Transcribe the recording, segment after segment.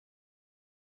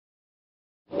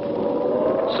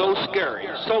so scary,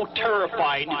 so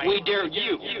terrifying, we dare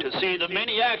you to see The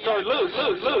Maniacs Are Loose,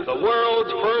 the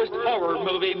world's first horror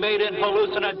movie made in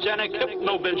hallucinogenic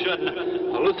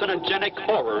hypnovision. Hallucinogenic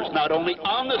horrors not only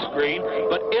on the screen,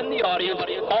 but in the audience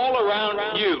all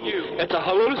around you. It's a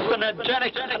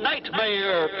hallucinogenic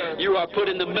nightmare. You are put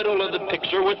in the middle of the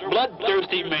picture with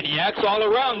bloodthirsty maniacs all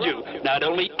around you, not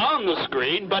only on the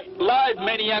screen, but live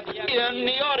maniacs in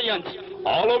the audience,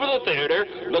 all over the theater,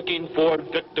 looking for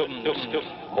victims.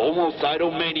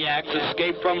 Homicidal maniacs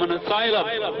escape from an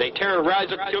asylum. They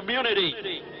terrorize a community.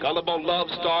 Gullible,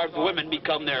 love-starved women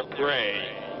become their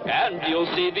prey. And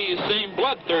you'll see these same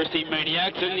bloodthirsty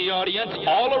maniacs in the audience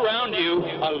all around you,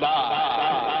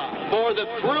 alive. For the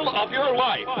thrill of your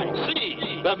life,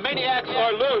 see The Maniacs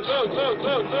Are Loose.